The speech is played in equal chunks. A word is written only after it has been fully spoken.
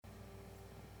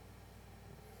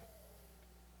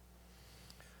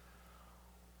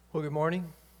Well, good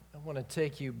morning. I want to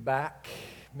take you back,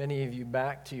 many of you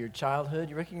back to your childhood.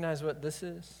 You recognize what this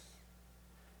is?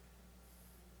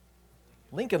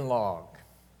 Lincoln Log.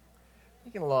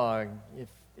 Lincoln Log.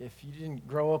 If you didn't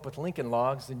grow up with Lincoln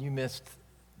Logs, then you missed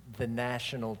the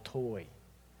national toy.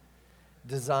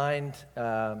 Designed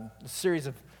a series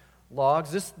of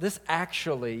logs. This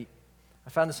actually, I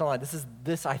found this online.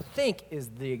 This I think is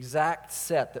the exact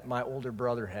set that my older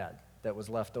brother had that was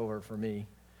left over for me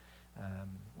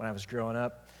when I was growing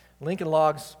up. Lincoln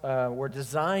Logs were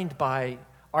designed by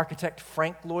architect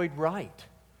Frank Lloyd Wright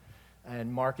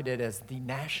and marketed as the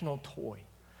national toy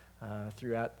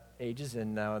throughout ages,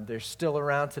 and they're still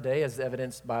around today, as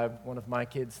evidenced by one of my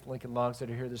kids' Lincoln Logs that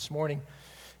are here this morning.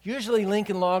 Usually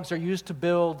Lincoln Logs are used to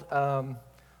build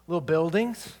little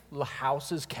buildings, little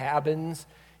houses, cabins.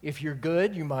 If you're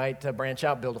good, you might branch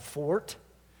out, build a fort.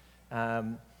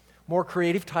 More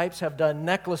creative types have done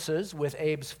necklaces with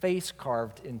Abe's face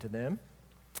carved into them.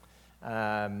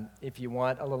 If you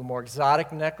want a little more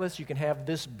exotic necklace, you can have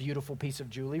this beautiful piece of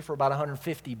jewelry for about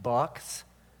 $150.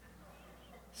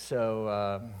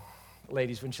 So,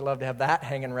 ladies, wouldn't you love to have that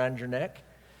hanging around your neck?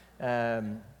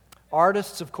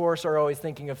 Artists, of course, are always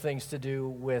thinking of things to do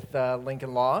with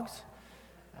Lincoln Logs.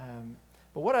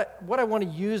 But what I want to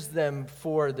use them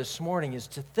for this morning is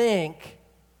to think,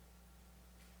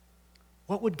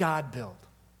 what would God build?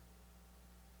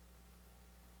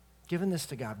 Given this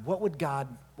to God, what would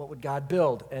God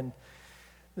build? And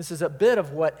this is a bit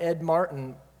of what Ed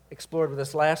Martin explored with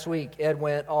us last week. Ed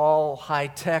went all high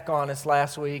tech on us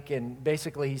last week, and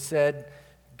basically he said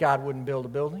God wouldn't build a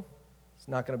building. He's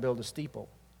not going to build a steeple.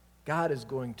 God is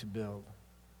going to build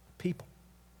people.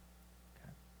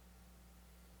 Okay.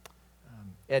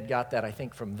 Ed got that, I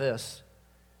think, from this.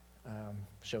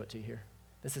 Show it to you here.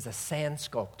 This is a sand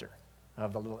sculptor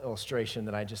of the little illustration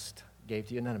that I just gave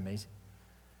to you. Isn't that amazing?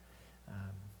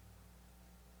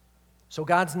 So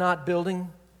God's not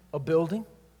building a building.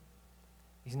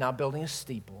 He's not building a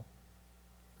steeple.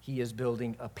 He is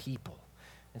building a people.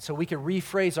 And so we can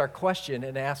rephrase our question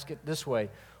and ask it this way.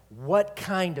 What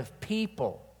kind of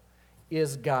people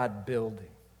is God building?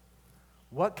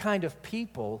 What kind of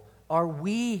people are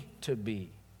we to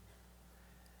be?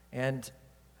 And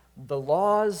the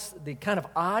laws, the kind of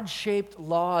odd-shaped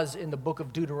laws in the book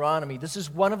of Deuteronomy, this is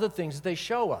one of the things that they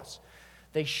show us.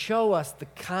 They show us the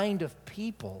kind of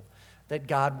people that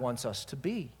God wants us to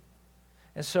be.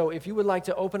 And so if you would like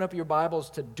to open up your Bibles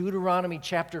to Deuteronomy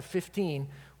chapter 15,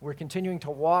 we're continuing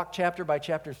to walk chapter by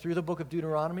chapter through the book of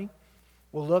Deuteronomy.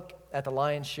 We'll look at the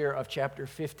lion's share of chapter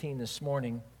 15 this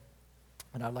morning,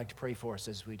 and I'd like to pray for us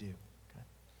as we do. Okay?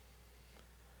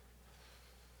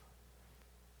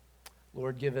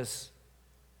 Lord, give us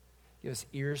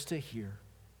ears to hear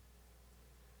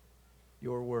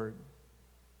your word.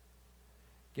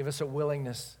 Give us a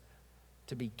willingness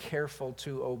to be careful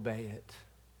to obey it.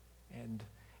 And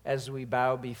as we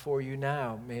bow before you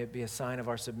now, may it be a sign of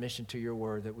our submission to your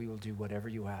word that we will do whatever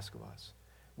you ask of us.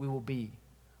 We will be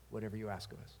whatever you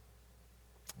ask of us.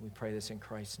 We pray this in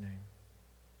Christ's name.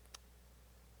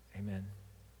 Amen.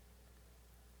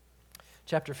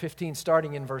 Chapter 15,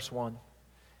 starting in verse 1.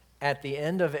 At the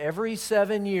end of every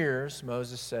 7 years,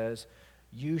 Moses says,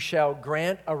 you shall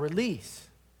grant a release.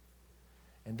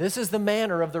 And this is the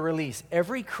manner of the release.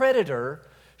 Every creditor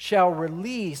shall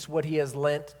release what he has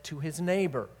lent to his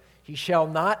neighbor. He shall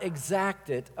not exact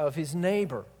it of his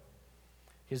neighbor,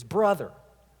 his brother,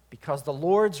 because the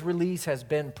Lord's release has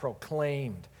been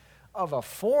proclaimed. Of a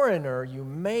foreigner you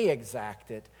may exact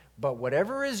it, but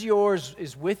whatever is yours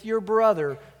is with your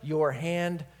brother, your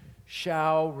hand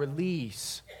shall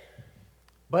release.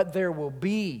 But there will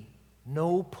be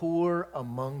no poor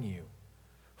among you.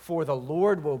 For the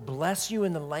Lord will bless you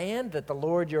in the land that the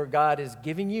Lord your God is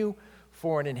giving you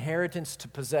for an inheritance to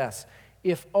possess,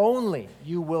 if only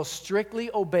you will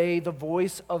strictly obey the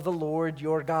voice of the Lord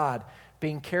your God,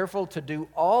 being careful to do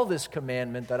all this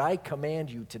commandment that I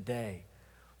command you today.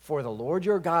 For the Lord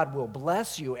your God will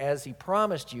bless you as he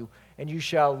promised you, and you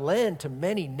shall lend to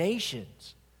many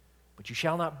nations, but you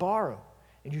shall not borrow,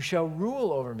 and you shall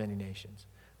rule over many nations,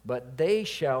 but they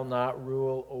shall not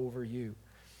rule over you.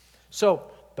 So,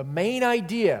 the main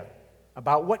idea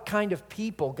about what kind of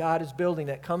people God is building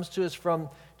that comes to us from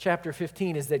chapter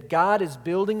 15 is that God is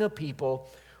building a people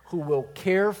who will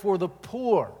care for the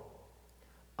poor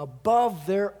above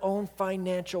their own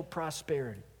financial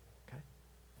prosperity. Okay?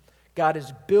 God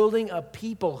is building a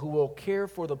people who will care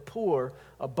for the poor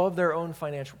above their own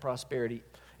financial prosperity.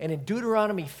 And in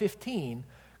Deuteronomy 15,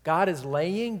 God is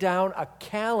laying down a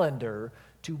calendar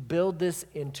to build this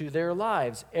into their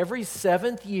lives. Every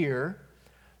 7th year,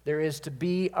 there is to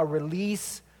be a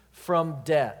release from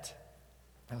debt.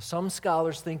 Now, some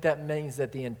scholars think that means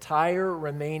that the entire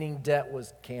remaining debt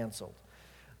was canceled.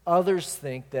 Others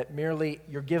think that merely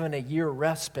you're given a year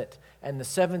respite, and the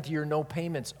seventh year no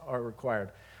payments are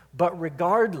required. But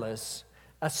regardless,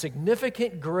 a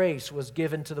significant grace was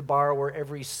given to the borrower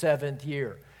every seventh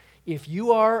year. If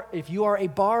you are a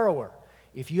borrower,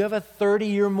 if you have a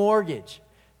 30-year mortgage,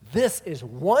 this is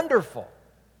wonderful.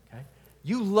 Okay?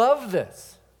 You love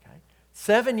this. Okay?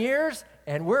 7 years,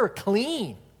 and we're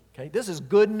clean. Okay? This is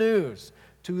good news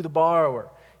to the borrower.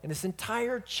 And this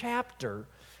entire chapter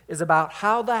is about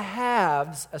how the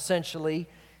haves essentially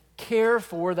care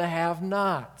for the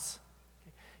have-nots.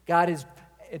 God is,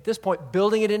 at this point,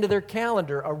 building it into their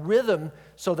calendar, a rhythm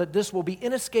so that this will be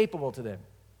inescapable to them.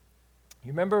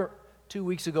 You remember 2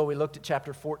 weeks ago we looked at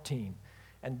chapter 14,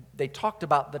 and they talked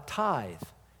about the tithe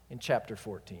in chapter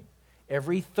 14.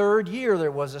 Every third year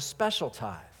there was a special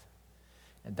tithe,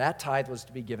 and that tithe was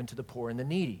to be given to the poor and the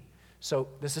needy. So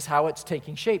this is how it's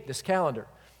taking shape, this calendar.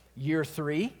 Year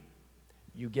 3,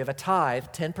 you give a tithe,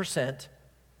 10%,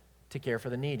 to care for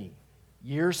the needy.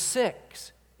 Year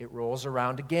 6, it rolls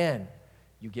around again.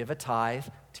 You give a tithe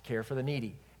to care for the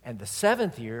needy. And the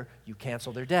 7th year, you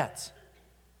cancel their debts.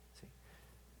 See?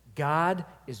 God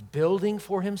is building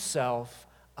for himself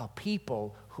a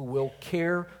people who will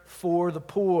care for the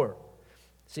poor.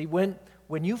 See, when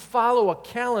you follow a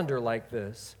calendar like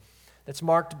this, that's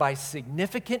marked by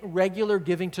significant regular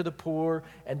giving to the poor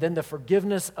and then the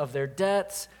forgiveness of their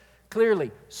debts,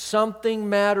 clearly something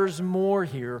matters more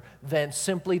here than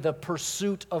simply the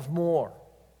pursuit of more.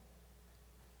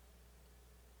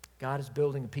 God is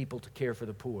building a people to care for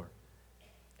the poor.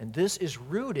 And this is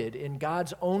rooted in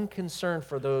God's own concern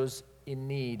for those in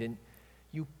need. And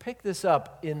you pick this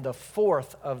up in the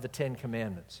 4th of the 10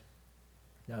 Commandments.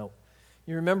 Now,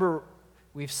 you remember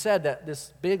we've said that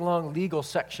this big, long legal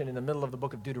section in the middle of the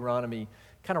book of Deuteronomy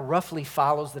kind of roughly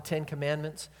follows the 10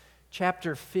 Commandments.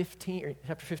 Chapter 15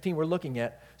 we're looking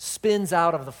at spins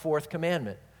out of the 4th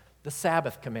commandment, the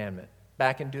Sabbath commandment.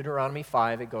 Back in Deuteronomy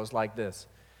 5, it goes like this.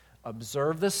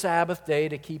 Observe the Sabbath day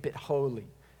to keep it holy,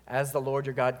 as the Lord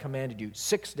your God commanded you.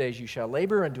 6 days you shall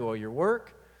labor and do all your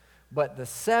work, but the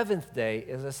 7th day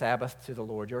is a Sabbath to the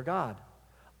Lord your God.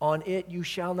 On it you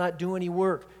shall not do any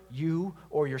work, you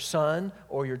or your son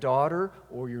or your daughter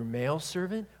or your male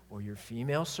servant or your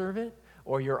female servant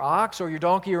or your ox or your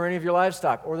donkey or any of your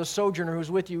livestock or the sojourner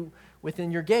who's with you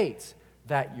within your gates,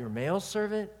 that your male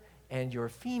servant and your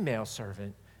female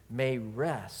servant may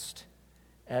rest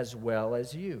as well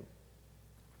as you.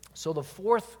 So the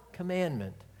 4th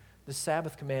commandment, the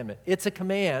Sabbath commandment, it's a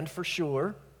command for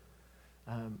sure,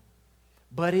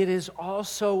 but it is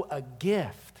also a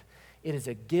gift. It is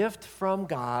a gift from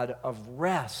God of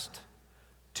rest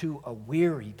to a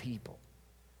weary people.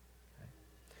 Okay?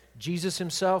 Jesus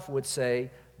himself would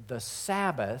say, the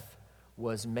Sabbath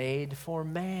was made for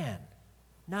man,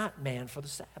 not man for the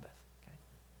Sabbath. Okay?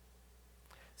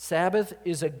 Sabbath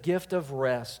is a gift of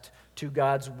rest to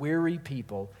God's weary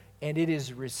people, and it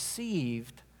is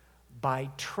received by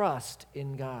trust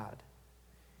in God.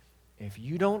 If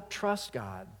you don't trust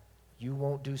God, you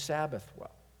won't do Sabbath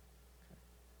well.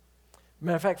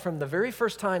 Matter of fact, from the very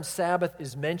first time Sabbath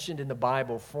is mentioned in the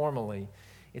Bible formally,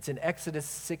 it's in Exodus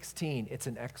 16. It's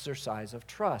an exercise of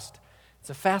trust. It's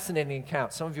a fascinating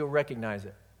account. Some of you will recognize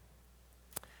it.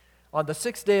 On the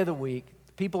 6th day of the week,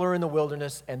 people are in the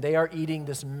wilderness, and they are eating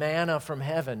this manna from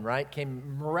heaven, right?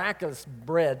 Miraculous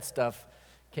bread stuff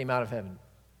came out of heaven.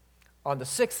 On the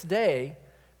 6th day,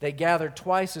 they gathered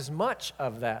twice as much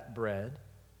of that bread,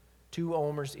 2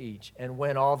 omers each. And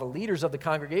when all the leaders of the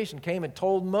congregation came and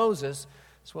told Moses,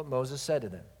 that's what Moses said to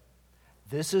them.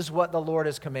 This is what the Lord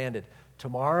has commanded.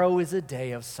 Tomorrow is a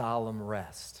day of solemn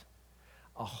rest,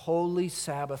 a holy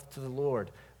Sabbath to the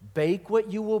Lord. Bake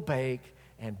what you will bake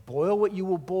and boil what you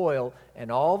will boil, and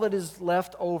all that is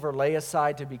left over lay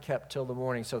aside to be kept till the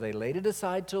morning. So they laid it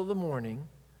aside till the morning,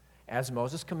 as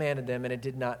Moses commanded them, and it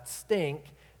did not stink,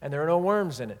 and there are no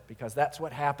worms in it, because that's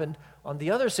what happened on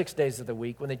the other 6 days of the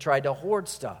week when they tried to hoard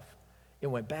stuff. It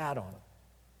went bad on them,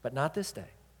 but not this day.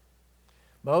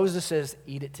 Moses says,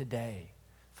 eat it today,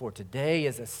 for today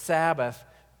is a Sabbath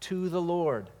to the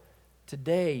Lord.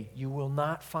 Today you will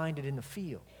not find it in the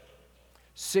field.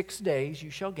 6 days you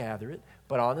shall gather it,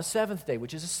 but on the 7th day,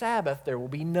 which is a Sabbath, there will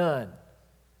be none.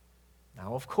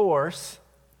 Now, of course,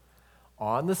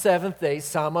 on the 7th day,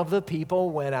 some of the people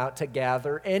went out to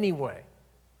gather anyway.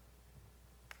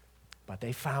 But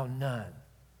they found none.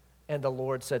 And the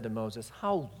Lord said to Moses,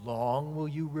 how long will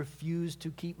you refuse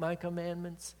to keep my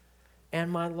commandments and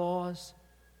my laws?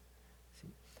 See,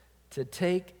 to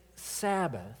take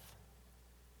Sabbath,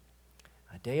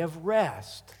 a day of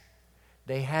rest,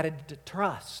 They had to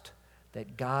trust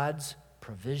that God's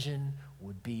provision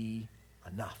would be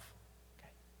enough. Okay.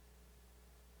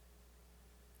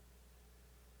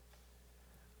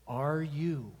 Are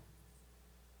you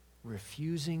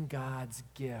refusing God's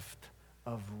gift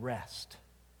of rest?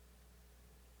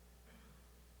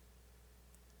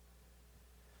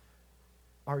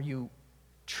 Are you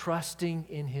trusting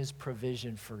in His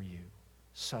provision for you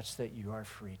such that you are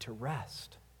free to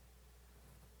rest?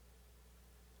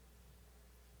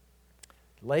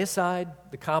 Lay aside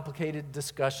the complicated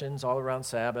discussions all around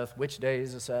Sabbath. Which day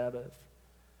is the Sabbath?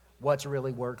 What's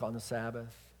really work on the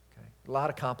Sabbath? Okay. A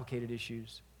lot of complicated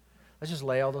issues. Let's just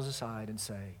lay all those aside and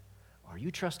say, are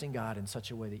you trusting God in such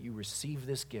a way that you receive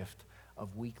this gift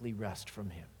of weekly rest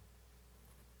from Him?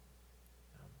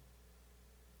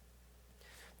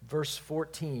 Verse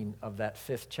 14 of that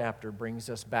 5th chapter brings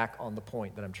us back on the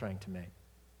point that I'm trying to make.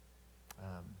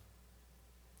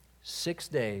 6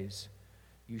 days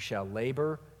you shall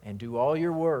labor and do all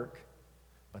your work,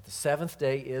 but the 7th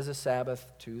day is a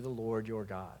Sabbath to the Lord your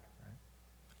God.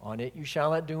 Right? On it you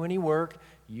shall not do any work,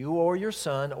 you or your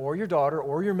son or your daughter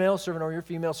or your male servant or your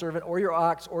female servant or your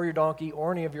ox or your donkey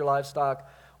or any of your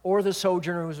livestock or the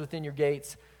sojourner who is within your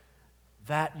gates,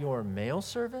 that your male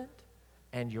servant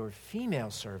and your female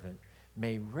servant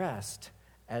may rest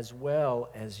as well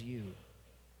as you.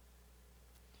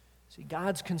 See,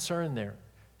 God's concern there,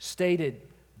 stated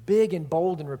big and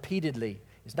bold and repeatedly,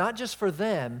 is not just for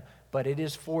them, but it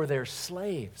is for their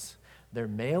slaves, their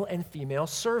male and female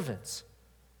servants,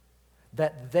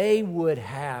 that they would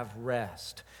have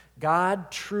rest. God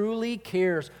truly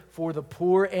cares for the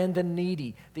poor and the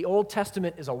needy. The Old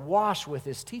Testament is awash with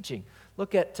this teaching.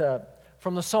 Look at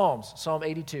from the Psalms, Psalm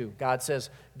 82. God says,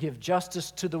 give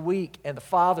justice to the weak and the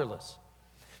fatherless.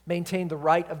 Maintain the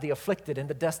right of the afflicted and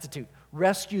the destitute.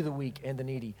 Rescue the weak and the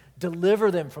needy. Deliver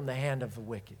them from the hand of the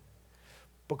wicked.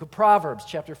 Book of Proverbs,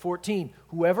 chapter 14.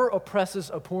 Whoever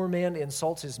oppresses a poor man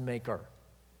insults his maker,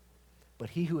 but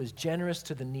he who is generous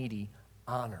to the needy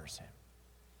honors him.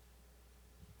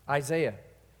 Isaiah,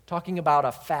 talking about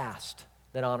a fast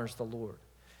that honors the Lord,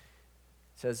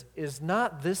 says, is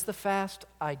not this the fast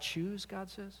I choose, God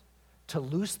says? To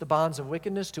loose the bonds of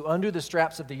wickedness, to undo the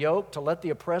straps of the yoke, to let the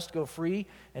oppressed go free,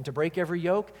 and to break every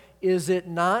yoke? Is it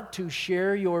not to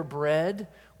share your bread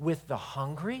with the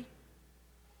hungry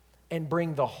and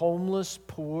bring the homeless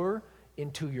poor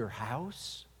into your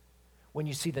house? When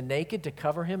you see the naked, to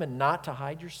cover him and not to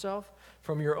hide yourself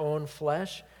from your own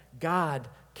flesh? God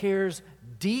cares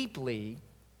deeply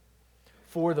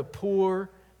for the poor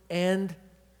and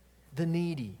the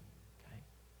needy. Okay?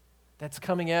 That's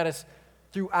coming at us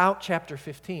throughout chapter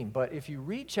 15. But if you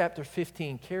read chapter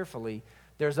 15 carefully,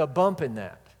 there's a bump in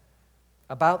that.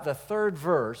 About the 3rd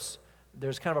verse,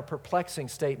 there's kind of a perplexing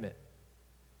statement.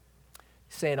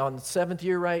 He's saying, on the 7th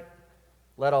year, right,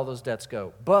 let all those debts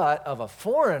go. But of a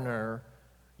foreigner,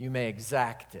 you may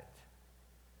exact it.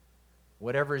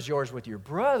 Whatever is yours with your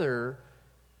brother,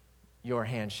 your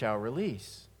hand shall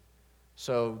release.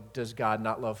 So does God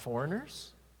not love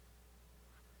foreigners?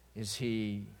 Is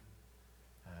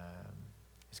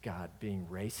God being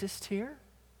racist here?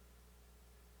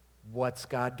 What's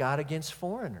God got against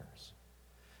foreigners?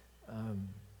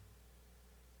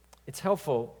 It's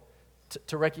helpful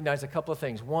to recognize a couple of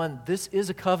things. One, this is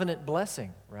a covenant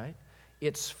blessing, right?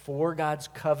 It's for God's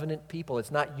covenant people. It's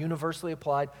not universally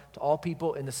applied to all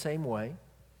people in the same way.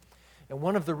 And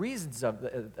one of the reasons of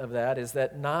that is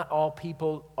that not all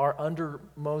people are under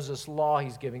Moses' law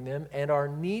he's giving them and are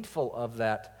needful of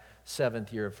that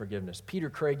 7th year of forgiveness. Peter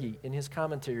Craigie, in his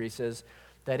commentary, says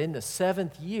that in the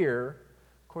 7th year,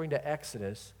 according to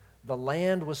Exodus, the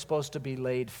land was supposed to be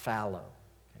laid fallow.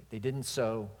 Okay? They didn't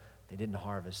sow, they didn't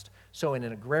harvest. So in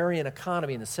an agrarian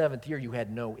economy in the 7th year, you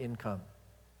had no income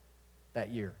that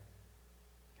year.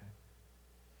 Okay?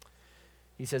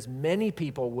 He says many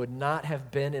people would not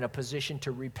have been in a position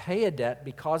to repay a debt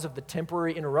because of the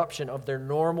temporary interruption of their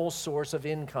normal source of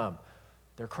income,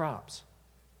 their crops.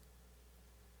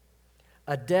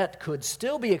 A debt could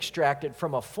still be extracted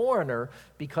from a foreigner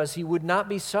because he would not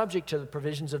be subject to the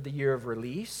provisions of the year of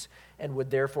release and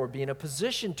would therefore be in a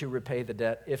position to repay the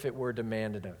debt if it were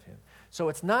demanded of him. So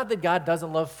it's not that God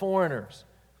doesn't love foreigners.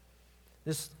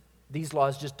 These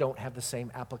laws just don't have the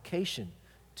same application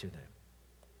to them.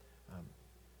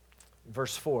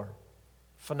 Verse 4,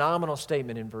 phenomenal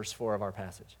statement in verse 4 of our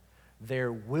passage.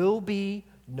 There will be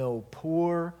no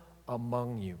poor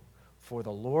among you, for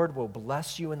the Lord will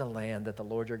bless you in the land that the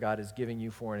Lord your God is giving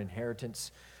you for an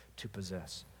inheritance to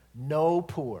possess. No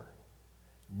poor,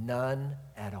 none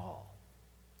at all.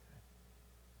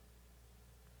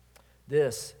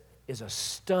 This is a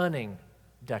stunning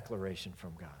declaration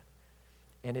from God.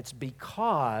 And it's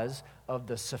because of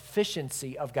the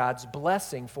sufficiency of God's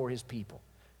blessing for his people.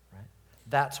 Right?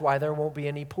 That's why there won't be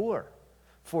any poor,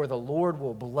 for the Lord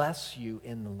will bless you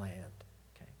in the land.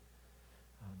 Okay?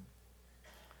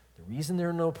 The reason there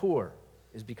are no poor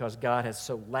is because God has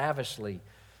so lavishly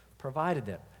provided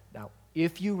them. Now,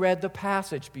 if you read the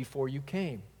passage before you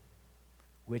came,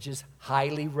 which is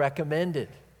highly recommended,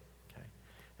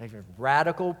 okay, a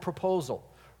radical proposal,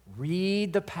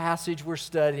 read the passage we're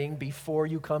studying before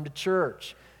you come to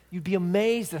church. You'd be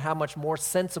amazed at how much more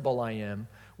sensible I am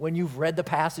when you've read the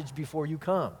passage before you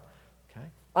come. Okay?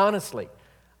 Honestly,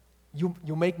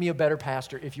 you'll make me a better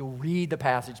pastor if you'll read the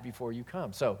passage before you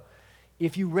come. So,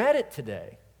 if you read it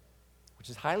today, which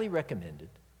is highly recommended,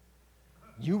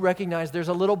 you recognize there's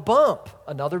a little bump.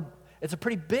 It's a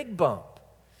pretty big bump.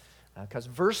 Because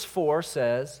verse 4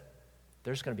 says,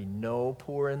 there's going to be no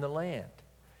poor in the land.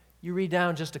 You read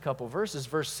down just a couple verses.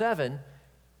 Verse 7,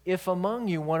 if among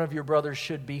you one of your brothers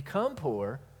should become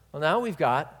poor, well, now we've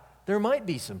got, there might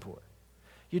be some poor.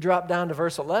 You drop down to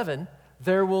verse 11,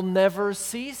 there will never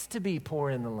cease to be poor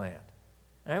in the land.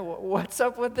 All right, what's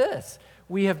up with this?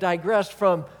 We have digressed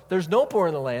from there's no poor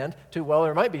in the land to, well,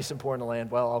 there might be some poor in the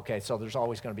land. Well, okay, so there's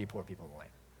always going to be poor people in the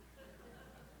land.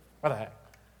 What the heck?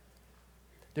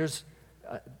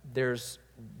 There's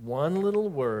one little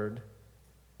word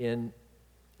in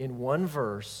one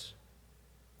verse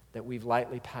that we've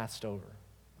lightly passed over.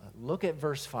 Look at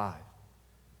verse 5.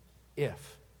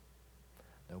 If.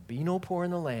 There'll be no poor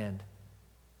in the land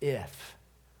if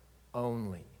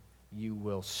only you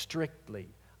will strictly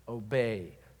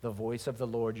obey the voice of the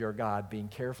Lord your God, being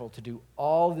careful to do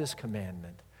all this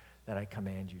commandment that I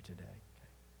command you today.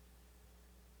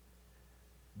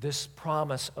 This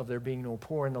promise of there being no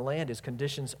poor in the land is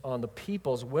conditions on the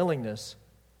people's willingness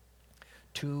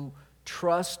to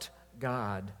trust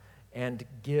God and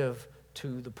give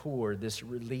to the poor this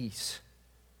release.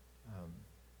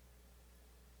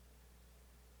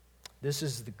 This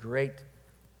is the great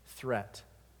threat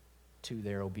to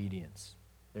their obedience.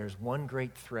 There's one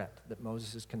great threat that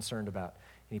Moses is concerned about.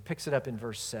 And he picks it up in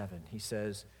verse 7. He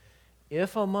says,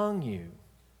 if among you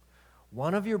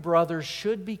one of your brothers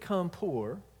should become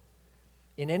poor,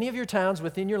 in any of your towns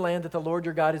within your land that the Lord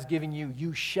your God is giving you,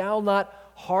 you shall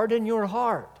not harden your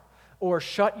heart or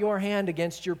shut your hand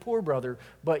against your poor brother,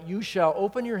 but you shall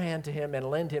open your hand to him and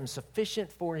lend him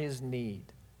sufficient for his need.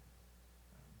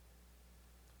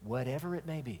 Whatever it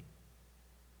may be.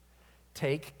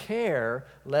 Take care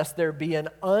lest there be an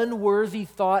unworthy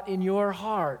thought in your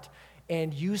heart,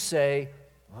 and you say,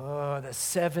 oh, the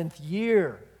 7th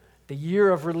year, the year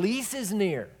of release is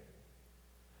near.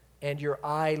 And your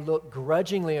eye look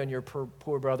grudgingly on your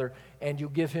poor brother, and you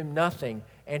give him nothing,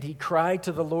 and he cried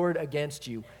to the Lord against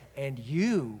you, and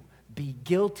you be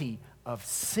guilty of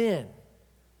sin.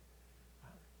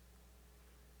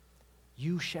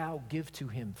 You shall give to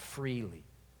him freely,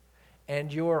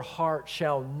 and your heart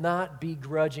shall not be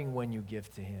grudging when you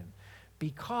give to him.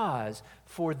 Because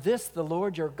for this the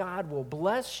Lord your God will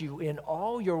bless you in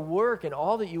all your work and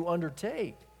all that you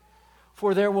undertake.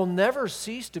 For there will never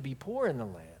cease to be poor in the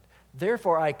land.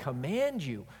 Therefore I command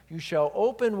you, you shall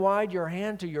open wide your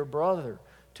hand to your brother,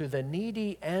 to the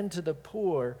needy and to the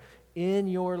poor in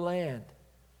your land.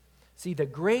 See, the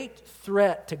great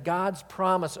threat to God's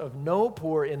promise of no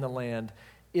poor in the land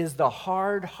is the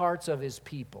hard hearts of his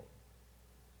people.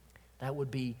 That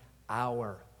would be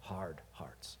our hard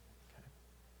hearts. Okay?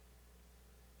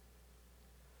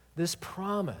 This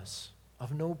promise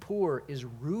of no poor is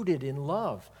rooted in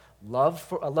love. Love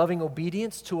for a loving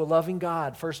obedience to a loving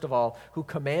God, first of all, who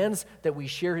commands that we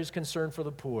share his concern for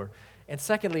the poor. And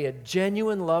secondly, a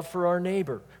genuine love for our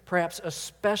neighbor, perhaps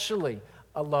especially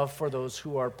a love for those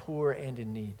who are poor and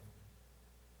in need.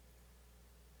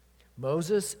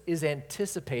 Moses is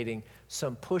anticipating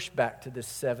some pushback to this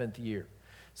 7th year.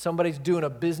 Somebody's doing a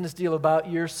business deal about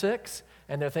year 6,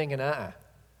 and they're thinking,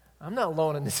 I'm not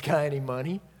loaning this guy any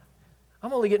money.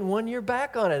 I'm only getting 1 year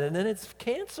back on it, and then it's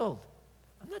canceled.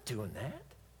 I'm not doing that.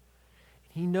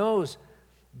 He knows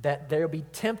that they'll be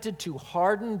tempted to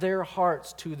harden their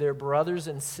hearts to their brothers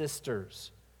and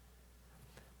sisters.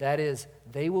 That is,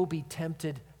 they will be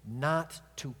tempted not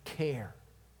to care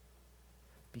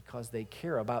because they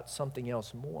care about something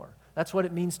else more. That's what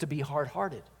it means to be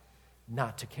hard-hearted,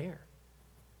 not to care.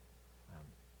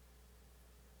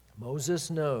 Moses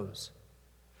knows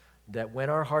that when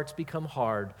our hearts become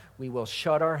hard, we will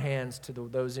shut our hands to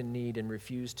those in need and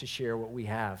refuse to share what we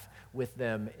have with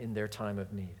them in their time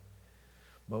of need.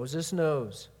 Moses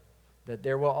knows that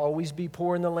there will always be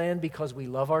poor in the land because we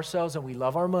love ourselves and we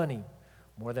love our money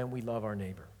more than we love our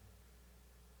neighbor.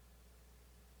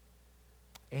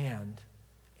 And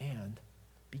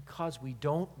Because we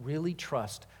don't really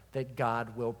trust that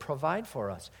God will provide for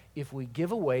us if we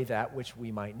give away that which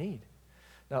we might need.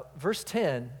 Now, verse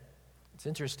 10, it's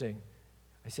interesting.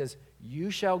 It says,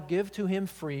 you shall give to him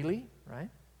freely, right?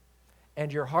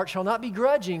 And your heart shall not be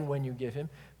grudging when you give him,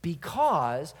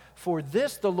 because for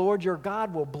this the Lord your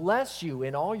God will bless you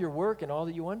in all your work and all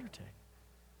that you undertake.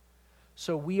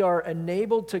 So we are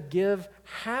enabled to give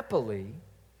happily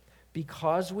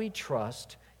because we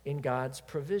trust in God's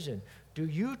provision. Do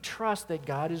you trust that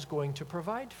God is going to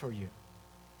provide for you?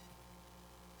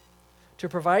 To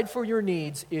provide for your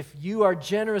needs if you are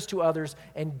generous to others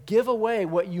and give away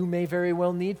what you may very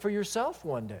well need for yourself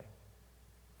one day.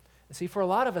 And see, for a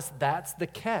lot of us, that's the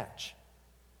catch.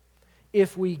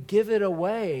 If we give it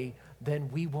away, then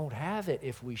we won't have it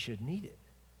if we should need it,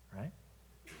 right?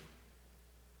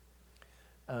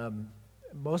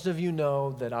 Most of you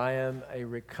know that I am a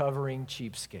recovering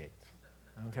cheapskate,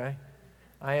 okay?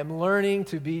 I am learning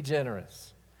to be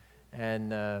generous.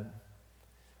 And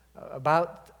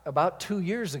about 2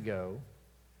 years ago,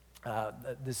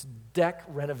 this deck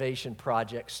renovation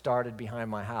project started behind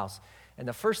my house. And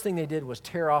the first thing they did was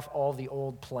tear off all the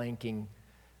old planking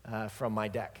from my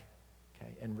deck,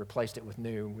 okay, and replaced it with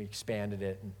new. We expanded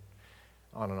it and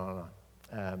on and on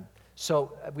and on.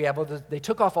 So they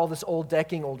took off all this old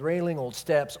decking, old railing, old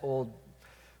steps, old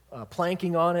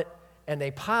planking on it, and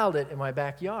they piled it in my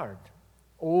backyard.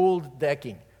 Old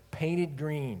decking, painted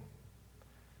green.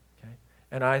 Okay?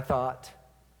 And I thought,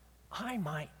 I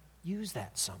might use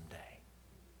that someday.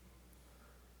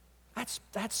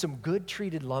 That's some good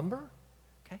treated lumber.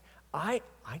 Okay? I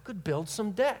could build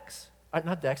some decks.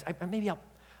 Not decks. Maybe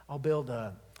I'll build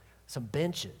some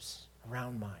benches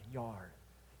around my yard.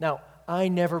 Now, I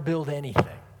never build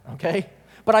anything, okay?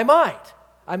 But I might.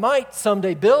 I might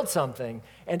someday build something.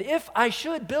 And if I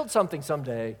should build something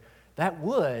someday, that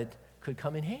wood could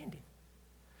come in handy.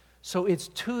 So it's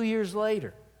 2 years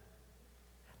later.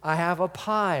 I have a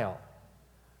pile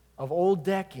of old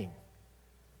decking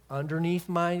underneath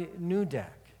my new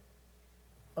deck,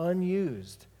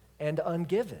 unused and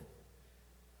ungiven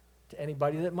to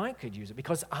anybody that could use it,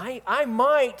 because I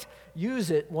might use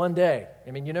it one day.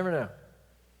 I mean, you never know.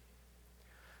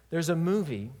 There's a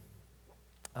movie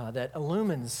that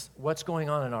illumines what's going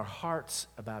on in our hearts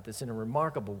about this in a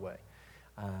remarkable way.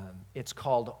 It's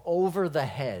called Over the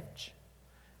Hedge.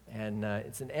 And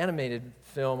it's an animated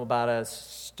film about a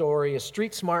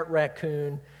street-smart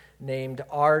raccoon named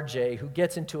RJ who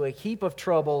gets into a heap of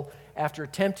trouble after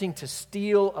attempting to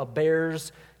steal a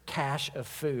bear's cache of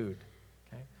food.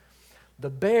 Okay? The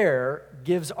bear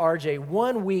gives RJ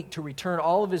 1 week to return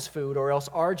all of his food, or else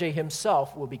RJ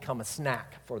himself will become a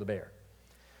snack for the bear.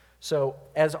 So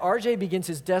as RJ begins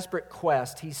his desperate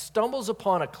quest, he stumbles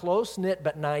upon a close-knit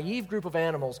but naive group of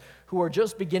animals who are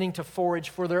just beginning to forage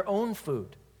for their own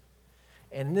food.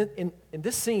 And in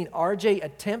this scene, RJ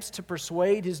attempts to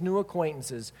persuade his new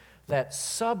acquaintances that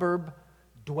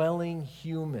suburb-dwelling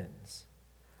humans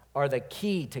are the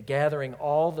key to gathering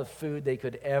all the food they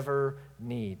could ever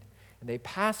need. And they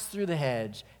pass through the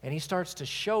hedge, and he starts to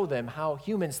show them how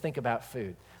humans think about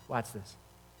food. Watch this.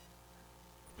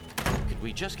 Could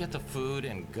we just get the food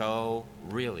and go?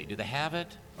 Really? Do they have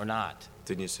it or not?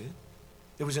 Didn't you see it?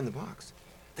 It was in the box.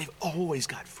 They've always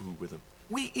got food with them.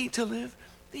 We eat to live.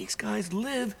 These guys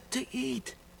live to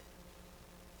eat.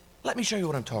 Let me show you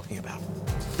what I'm talking about.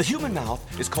 The human mouth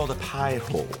is called a pie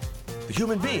hole. The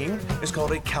human being is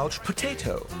called a couch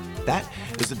potato. That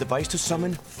is the device to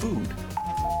summon food.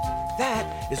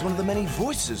 That is one of the many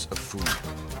voices of food.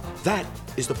 That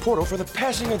is the portal for the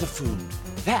passing of the food.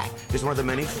 That is one of the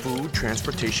many food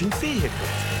transportation vehicles.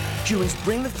 Humans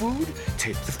bring the food,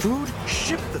 take the food,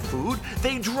 ship the food,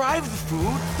 they drive the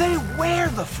food, they wear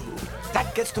the food.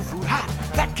 That gets the food hot.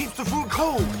 That keeps the food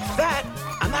cold. That,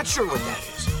 I'm not sure what that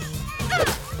is.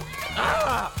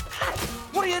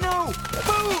 What do you know?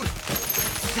 Food!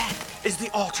 That is the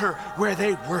altar where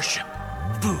they worship.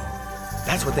 Food.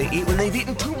 That's what they eat when they've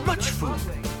eaten too much food.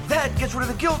 That gets rid of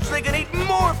the guilt so they can eat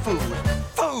more food.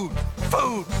 Food!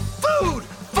 Food! Food!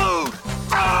 Food!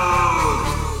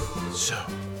 Food! So,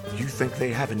 you think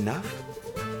they have enough?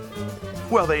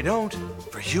 Well, they don't.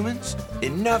 For humans,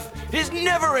 enough is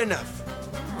never enough.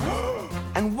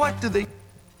 And what do they...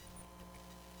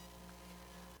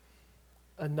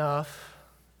 Enough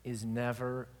is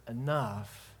never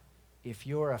enough if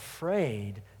you're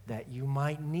afraid that you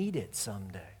might need it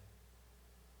someday.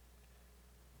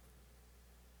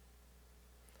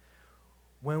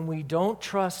 When we don't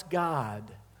trust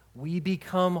God, we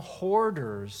become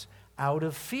hoarders out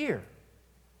of fear.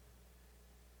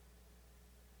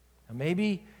 Now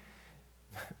maybe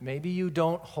Maybe you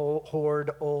don't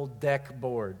hoard old deck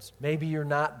boards. Maybe you're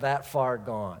not that far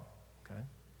gone. Okay?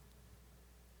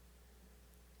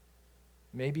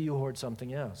 Maybe you hoard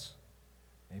something else.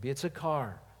 Maybe it's a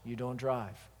car you don't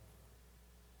drive,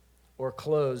 or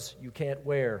clothes you can't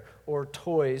wear, or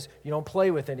toys you don't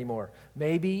play with anymore.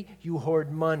 Maybe you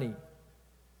hoard money.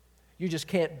 You just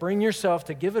can't bring yourself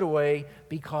to give it away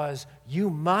because you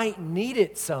might need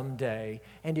it someday,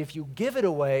 and if you give it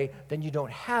away, then you don't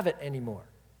have it anymore.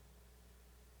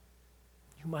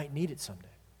 You might need it someday.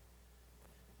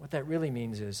 What that really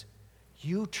means is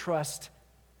you trust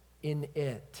in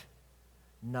it,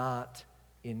 not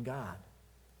in God.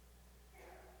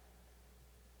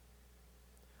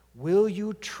 Will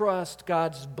you trust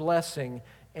God's blessing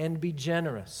and be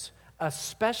generous,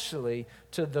 especially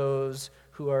to those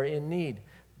who are in need?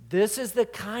 This is the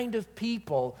kind of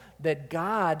people that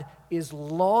God is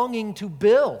longing to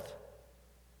build.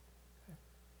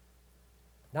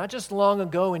 Not just long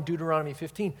ago in Deuteronomy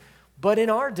 15, but in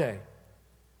our day.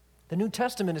 The New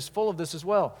Testament is full of this as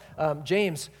well.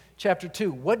 James chapter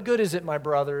 2, what good is it, my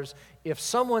brothers, if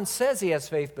someone says he has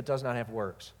faith but does not have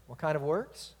works? What kind of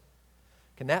works?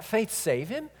 Can that faith save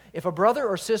him? If a brother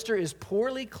or sister is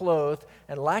poorly clothed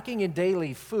and lacking in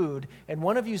daily food, and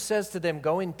one of you says to them,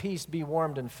 go in peace, be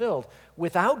warmed and filled,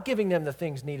 without giving them the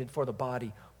things needed for the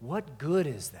body, what good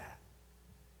is that?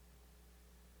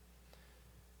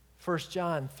 1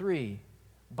 John 3,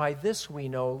 by this we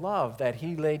know love, that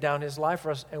he laid down his life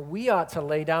for us, and we ought to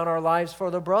lay down our lives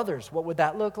for the brothers. What would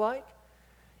that look like?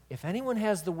 If anyone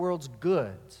has the world's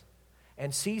goods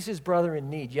and sees his brother in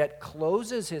need, yet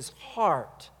closes his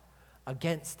heart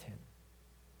against him,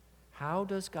 how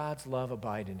does God's love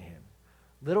abide in him?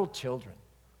 Little children,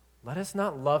 let us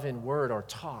not love in word or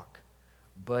talk,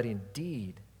 but in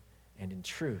deed and in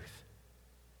truth.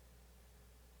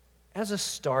 As a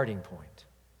starting point,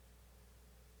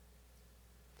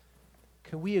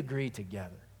 can we agree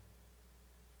together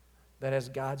that as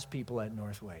God's people at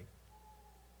Northway,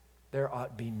 there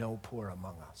ought be no poor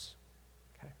among us?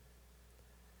 Okay?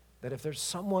 That if there's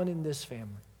someone in this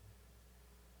family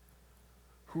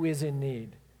who is in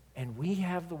need and we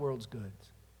have the world's goods,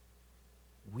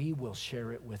 we will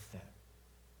share it with them.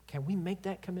 Can we make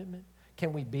that commitment?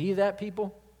 Can we be that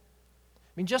people?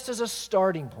 I mean, just as a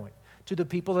starting point to the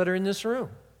people that are in this room.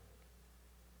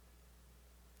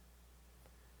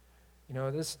 You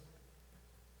know,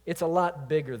 it's a lot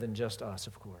bigger than just us,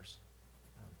 of course.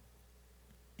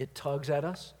 It tugs at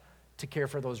us to care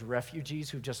for those refugees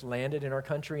who just landed in our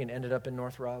country and ended up in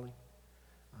North Raleigh.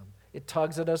 It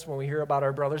tugs at us when we hear about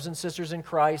our brothers and sisters in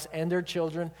Christ and their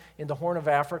children in the Horn of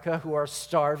Africa who are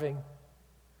starving.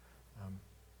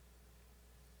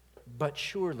 But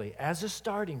surely, as a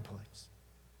starting place,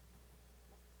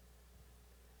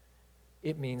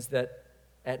 it means that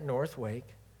at North Wake,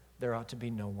 there ought to be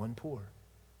no one poor.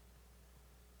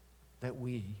 That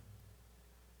we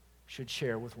should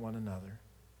share with one another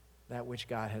that which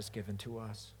God has given to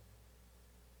us.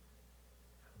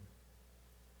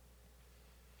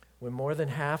 When more than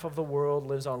half of the world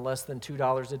lives on less than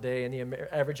 $2 a day, and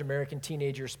the average American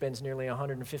teenager spends nearly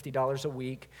 $150 a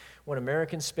week, when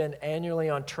Americans spend annually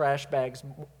on trash bags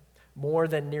more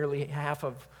than nearly half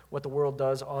of what the world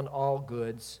does on all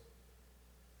goods,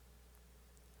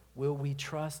 will we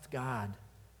trust God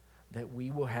that we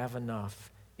will have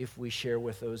enough if we share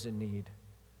with those in need?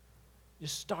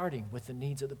 Just starting with the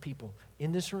needs of the people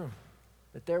in this room,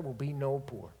 that there will be no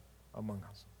poor among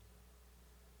us.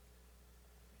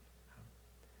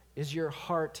 Is your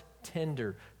heart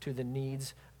tender to the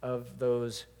needs of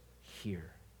those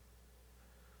here?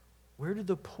 Where do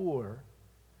the poor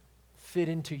fit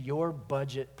into your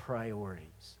budget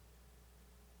priorities?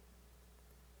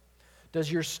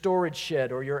 Does your storage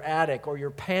shed or your attic or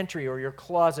your pantry or your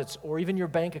closets or even your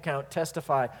bank account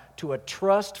testify to a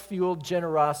trust-fueled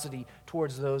generosity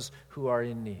towards those who are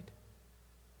in need?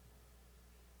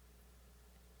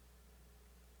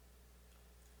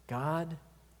 God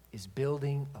is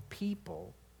building a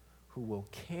people who will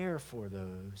care for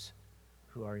those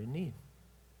who are in need.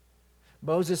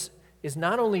 Moses is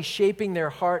not only shaping their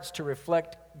hearts to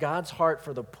reflect God's heart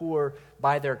for the poor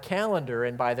by their calendar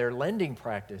and by their lending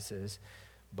practices,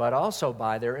 but also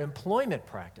by their employment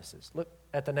practices. Look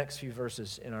at the next few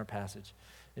verses in our passage.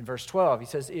 In verse 12, he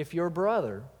says, if your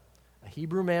brother, a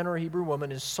Hebrew man or a Hebrew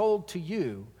woman, is sold to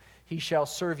you, he shall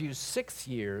serve you 6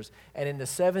 years, and in the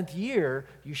 7th year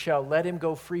you shall let him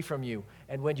go free from you.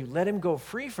 And when you let him go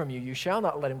free from you, you shall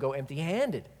not let him go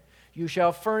empty-handed. You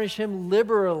shall furnish him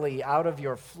liberally out of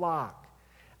your flock,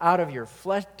 out of your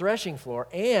threshing floor,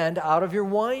 and out of your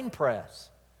winepress.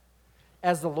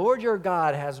 As the Lord your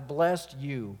God has blessed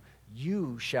you,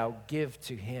 you shall give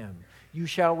to him. You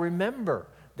shall remember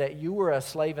that you were a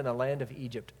slave in the land of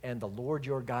Egypt, and the Lord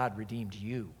your God redeemed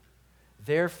you.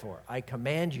 Therefore, I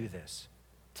command you this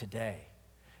today.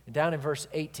 And down in verse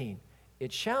 18,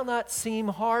 it shall not seem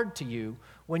hard to you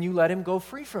when you let him go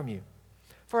free from you.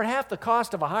 For at half the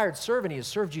cost of a hired servant, he has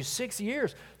served you 6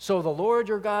 years. So the Lord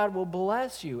your God will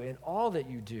bless you in all that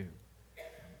you do.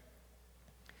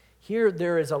 Here,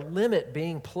 there is a limit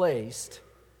being placed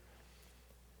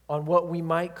on what we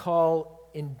might call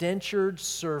indentured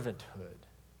servanthood.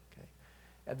 Okay?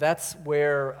 And that's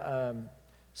where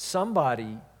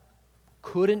somebody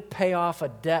couldn't pay off a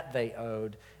debt they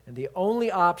owed, and the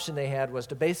only option they had was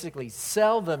to basically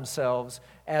sell themselves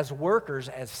as workers,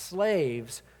 as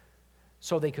slaves,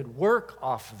 so they could work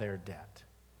off their debt.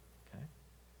 Okay?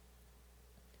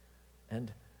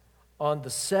 And on the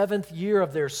 7th year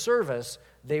of their service,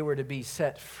 they were to be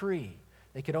set free.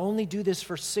 They could only do this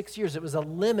for 6 years. It was a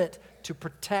limit to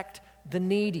protect the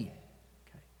needy.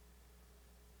 Okay?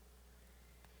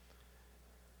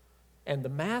 And the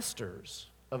masters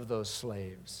of those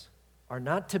slaves are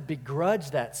not to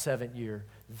begrudge that 7th year.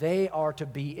 They are to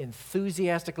be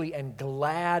enthusiastically and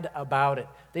glad about it.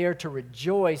 They are to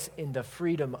rejoice in the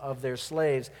freedom of their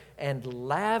slaves and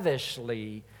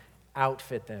lavishly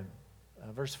outfit them.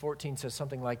 Verse 14 says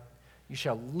something like, you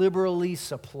shall liberally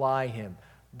supply him.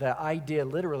 The idea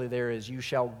literally there is you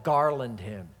shall garland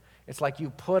him. It's like you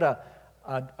put a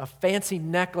fancy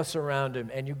necklace around him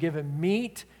and you give him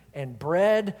meat and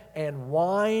bread and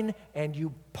wine, and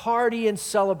you party and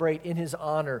celebrate in his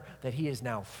honor that he is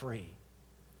now free.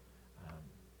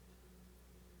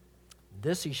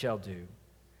 This he shall do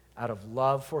out of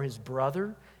love for his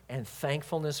brother and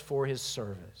thankfulness for his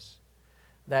service.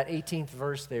 That 18th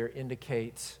verse there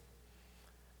indicates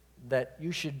that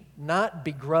you should not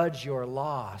begrudge your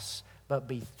loss, but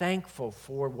be thankful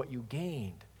for what you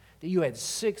gained. That you had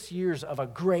 6 years of a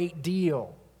great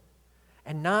deal,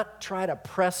 and not try to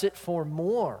press it for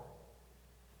more.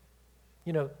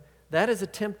 You know, that is a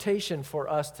temptation for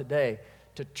us today,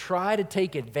 to try to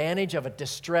take advantage of a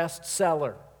distressed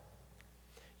seller.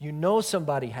 You know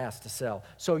somebody has to sell,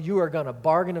 so you are going to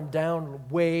bargain them down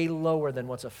way lower than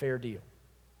what's a fair deal.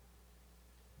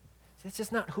 That's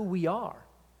just not who we are.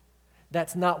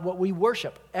 That's not what we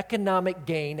worship. Economic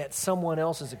gain at someone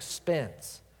else's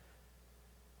expense.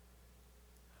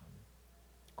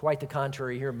 Quite the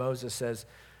contrary here, Moses says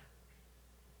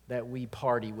that we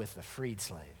party with the freed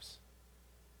slaves,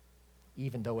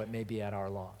 even though it may be at our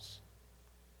loss.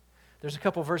 There's a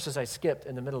couple verses I skipped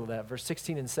in the middle of that, verse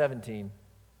 16 and 17.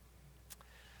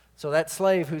 So that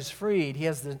slave who's freed, he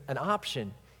has an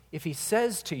option. If he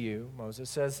says to you,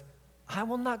 Moses says, I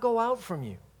will not go out from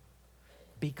you,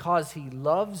 because he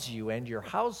loves you and your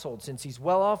household, since he's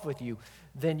well off with you,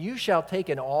 then you shall take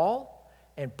an awl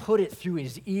and put it through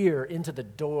his ear into the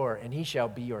door, and he shall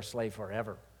be your slave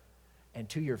forever. And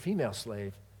to your female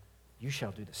slave, you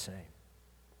shall do the same.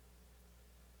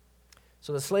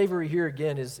 So the slavery here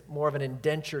again is more of an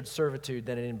indentured servitude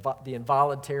than the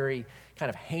involuntary kind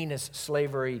of heinous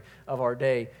slavery of our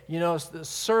day. You know, the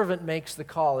servant makes the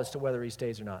call as to whether he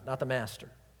stays or not the master.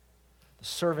 The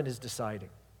servant is deciding.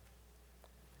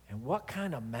 And what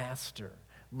kind of master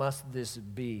must this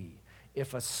be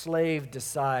if a slave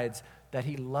decides that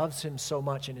he loves him so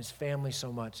much and his family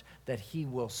so much that he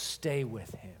will stay with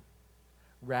him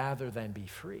rather than be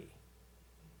free?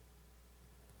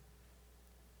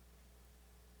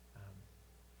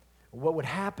 What would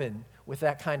happen with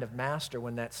that kind of master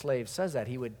when that slave says that?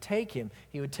 He would take him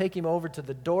over to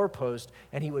the doorpost,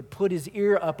 and he would put his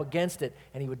ear up against it,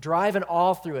 and he would drive an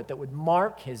awl through it that would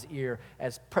mark his ear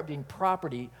as being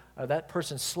property of that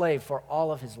person's slave for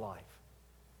all of his life.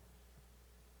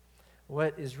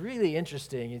 What is really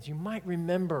interesting is you might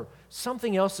remember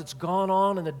something else that's gone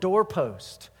on in the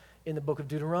doorpost in the book of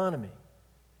Deuteronomy.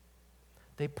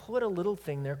 They put a little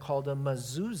thing there called a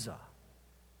mezuzah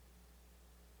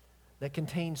that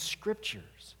contains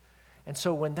scriptures. And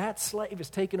so when that slave is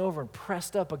taken over and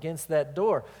pressed up against that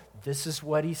door, this is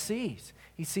what he sees.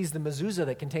 He sees the mezuzah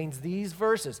that contains these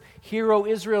verses. Hear, O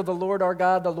Israel, the Lord our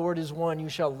God, the Lord is one. You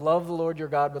shall love the Lord your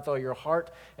God with all your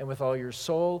heart and with all your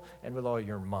soul and with all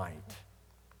your might.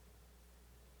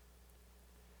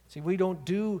 See,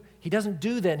 he doesn't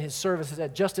do then his service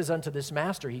just as unto this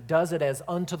master. He does it as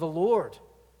unto the Lord,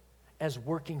 as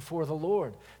working for the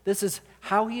Lord. This is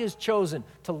how he has chosen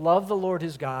to love the Lord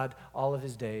his God all of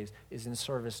his days, is in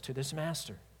service to this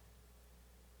master.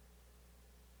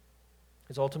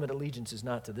 His ultimate allegiance is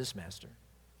not to this master,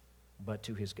 but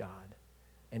to his God.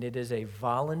 And it is a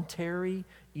voluntary,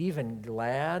 even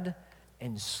glad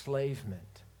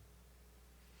enslavement.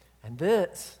 And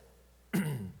this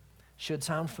should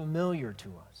sound familiar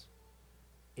to us.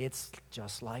 It's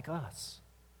just like us.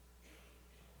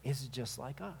 It's just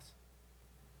like us.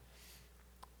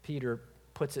 Peter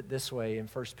puts it this way in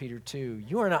 1 Peter 2,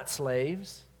 you are not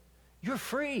slaves, you're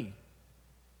free.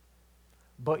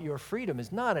 But your freedom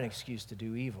is not an excuse to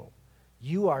do evil.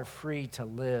 You are free to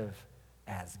live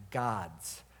as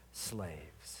God's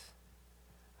slaves.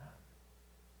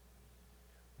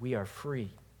 We are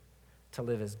free to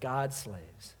live as God's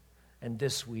slaves, and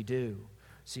this we do.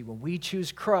 See, when we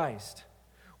choose Christ,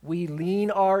 we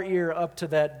lean our ear up to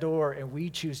that door and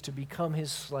we choose to become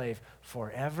his slave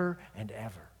forever and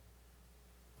ever.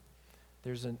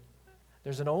 There's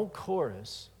an old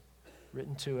chorus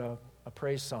written to a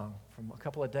praise song from a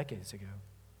couple of decades ago.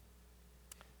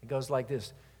 It goes like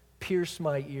this: pierce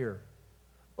my ear,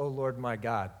 O Lord my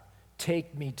God,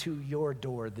 take me to your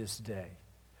door this day,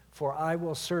 for I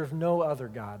will serve no other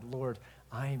God. Lord,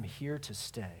 I am here to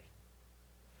stay.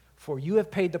 For you have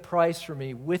paid the price for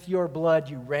me. With your blood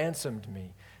you ransomed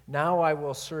me. Now I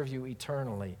will serve you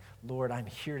eternally. Lord, I'm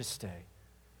here to stay.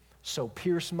 So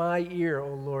pierce my ear,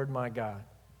 O Lord my God.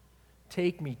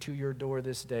 Take me to your door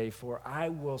this day, for I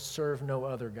will serve no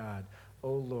other God.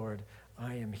 O Lord,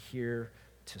 I am here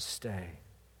to stay.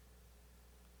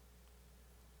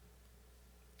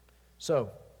 So,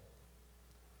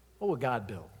 what will God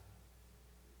build?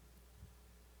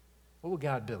 What will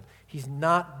God build? He's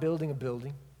not building a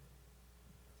building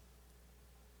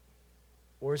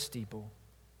or a steeple.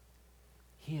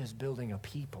 He is building a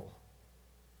people.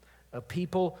 A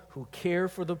people who care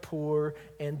for the poor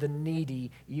and the needy,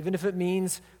 even if it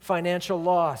means financial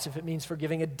loss, if it means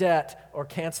forgiving a debt or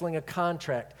canceling a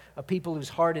contract. A people whose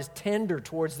heart is tender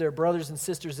towards their brothers and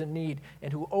sisters in need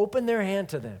and who open their hand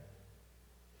to them,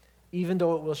 even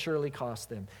though it will surely cost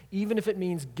them, even if it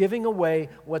means giving away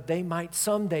what they might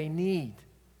someday need.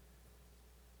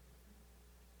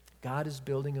 God is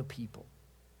building a people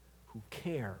who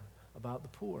care about the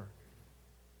poor.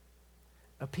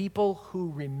 A people who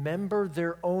remember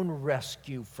their own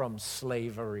rescue from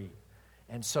slavery,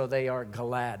 and so they are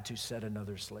glad to set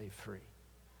another slave free.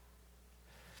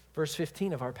 Verse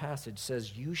 15 of our passage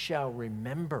says, you shall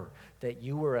remember that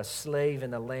you were a slave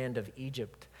in the land of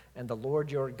Egypt, and the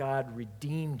Lord your God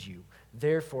redeemed you.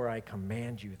 Therefore I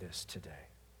command you this today.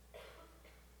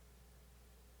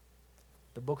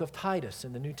 The book of Titus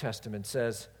in the New Testament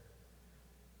says,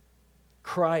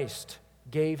 Christ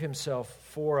gave himself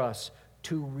for us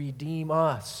to redeem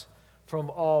us from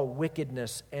all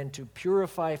wickedness and to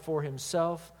purify for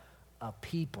himself a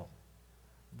people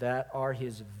that are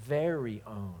his very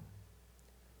own,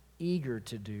 eager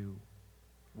to do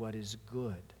what is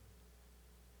good.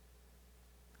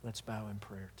 Let's bow in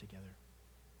prayer together.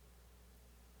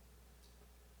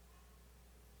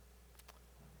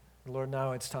 Lord,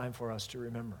 now it's time for us to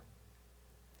remember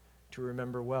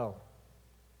well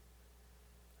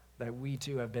that we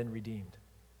too have been redeemed.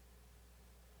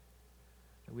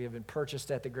 That we have been purchased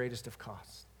at the greatest of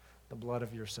costs, the blood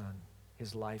of your Son,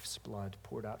 his life's blood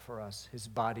poured out for us, his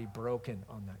body broken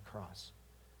on that cross.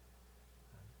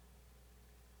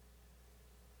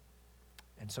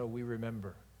 And so we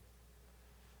remember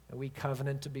that we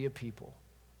covenant to be a people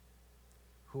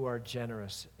who are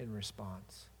generous in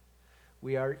response.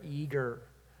 We are eager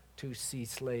to see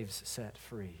slaves set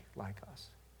free like us.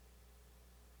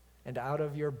 And out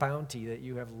of your bounty that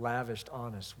you have lavished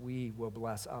on us, we will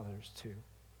bless others too.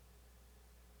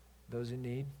 Those in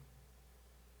need,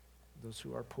 those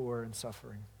who are poor and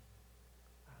suffering.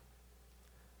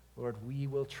 Lord, we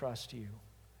will trust you,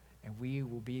 and we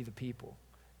will be the people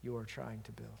you are trying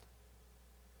to build.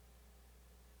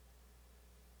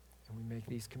 And we make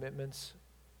these commitments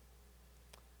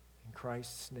in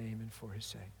Christ's name and for his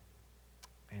sake.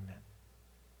 Amen.